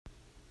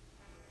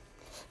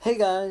Hey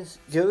guys,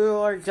 you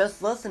are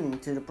just listening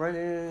to the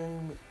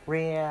Brendan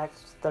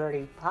Reacts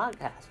 30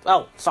 podcast.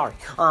 Oh, sorry.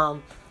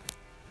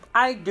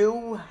 I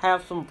do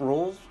have some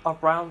rules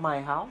around my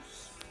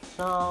house,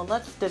 so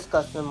let's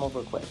discuss them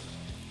over quick.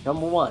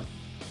 Number one,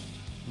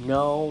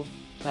 no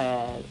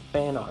bad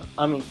fan art.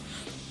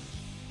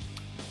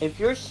 If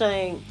you're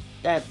saying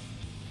that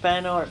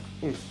fan art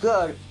is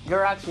good,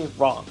 you're actually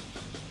wrong.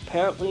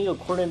 Apparently,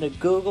 according to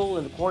Google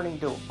and according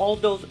to all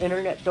those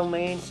internet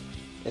domains,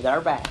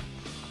 they're bad.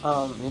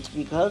 It's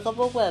because of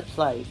a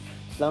website.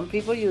 Some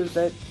people use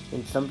it,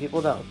 and some people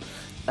don't.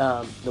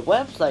 The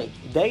website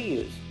they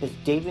use is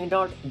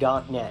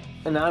DeviantArt.net,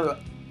 and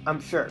I'm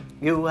sure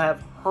you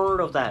have heard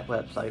of that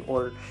website,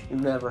 or you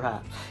never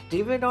have.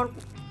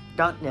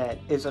 DeviantArt.net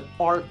is an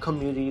art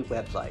community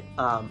website.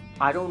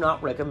 I do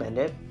not recommend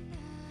it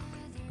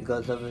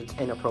because of its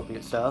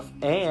inappropriate stuff,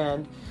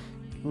 and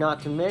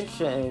not to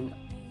mention,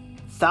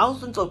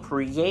 thousands of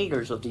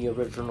creators of the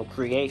original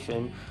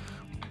creation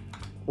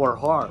were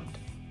harmed.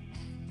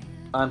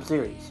 I'm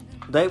serious.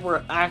 They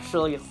were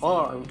actually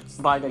harmed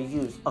by the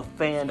use of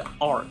fan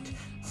art.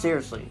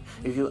 Seriously,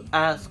 if you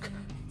ask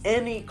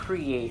any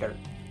creator,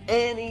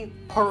 any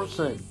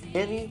person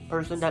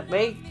that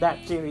made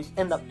that series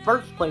in the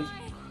first place,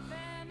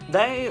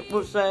 they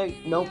will say,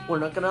 nope, we're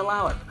not going to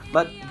allow it.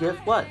 But guess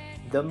what?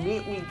 The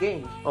Meatly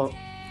Games,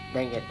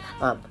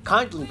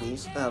 Kindly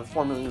Beast,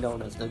 formerly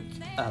known as the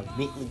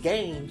Meatly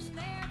Games,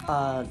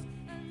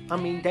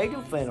 they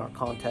do fan art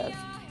contests,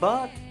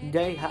 but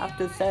they have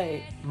to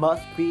say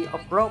must be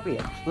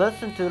appropriate.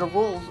 Listen to the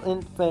rules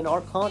in fan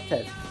art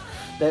contests.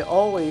 They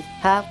always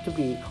have to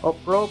be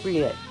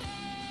appropriate.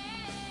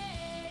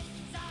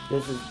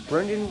 This is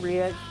Brendan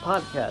Reacts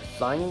Podcast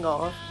signing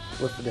off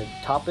with the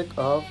topic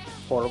of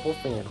horrible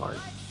fan art.